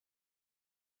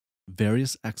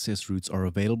various access routes are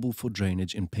available for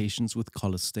drainage in patients with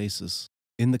cholestasis.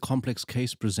 In the complex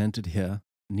case presented here,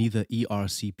 neither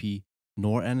ERCP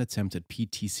nor an attempt at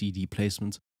PTCD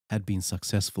placement had been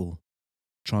successful.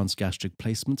 Transgastric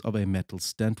placement of a metal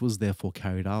stent was therefore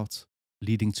carried out,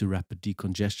 leading to rapid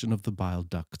decongestion of the bile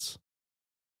ducts.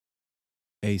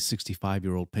 A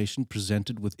 65-year-old patient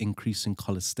presented with increasing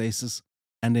cholestasis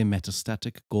and a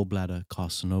metastatic gallbladder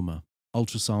carcinoma.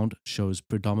 Ultrasound shows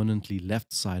predominantly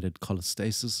left-sided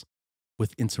cholestasis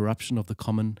with interruption of the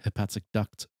common hepatic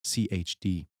duct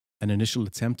CHD. An initial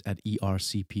attempt at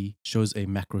ERCP shows a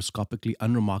macroscopically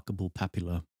unremarkable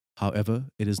papilla. However,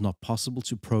 it is not possible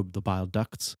to probe the bile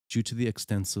ducts due to the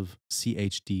extensive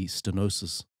CHD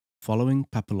stenosis. Following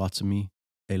papillotomy,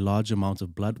 a large amount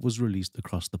of blood was released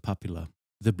across the papilla.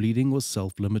 The bleeding was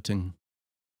self-limiting.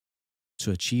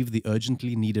 To achieve the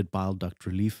urgently needed bile duct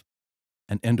relief,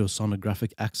 an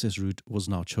endosonographic access route was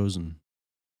now chosen.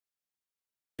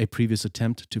 A previous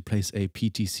attempt to place a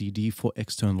PTCD for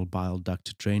external bile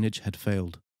duct drainage had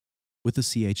failed, with the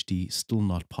CHD still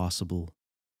not passable.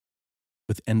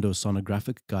 With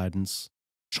endosonographic guidance,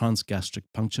 transgastric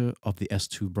puncture of the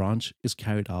S2 branch is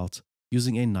carried out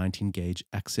using a 19-gauge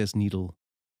access needle.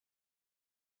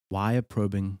 Wire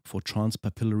probing for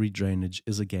transpapillary drainage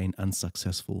is again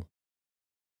unsuccessful.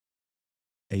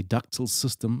 A ductal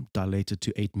system dilated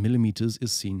to 8 mm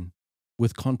is seen,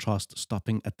 with contrast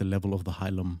stopping at the level of the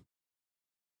hilum.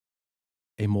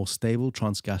 A more stable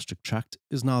transgastric tract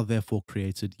is now therefore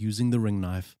created using the ring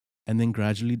knife and then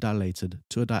gradually dilated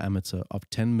to a diameter of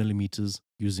 10 mm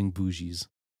using bougies.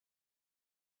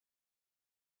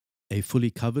 A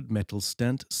fully covered metal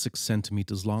stent 6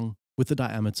 cm long with a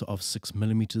diameter of 6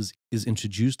 mm is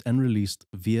introduced and released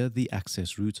via the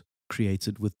access route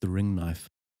created with the ring knife.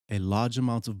 A large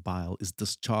amount of bile is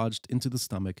discharged into the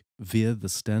stomach via the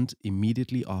stent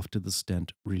immediately after the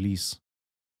stent release.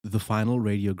 The final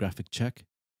radiographic check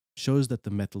shows that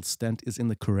the metal stent is in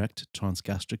the correct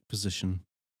transgastric position.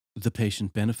 The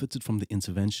patient benefited from the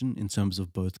intervention in terms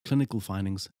of both clinical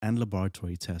findings and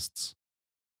laboratory tests.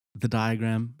 The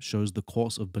diagram shows the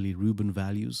course of bilirubin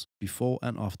values before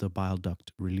and after bile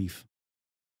duct relief.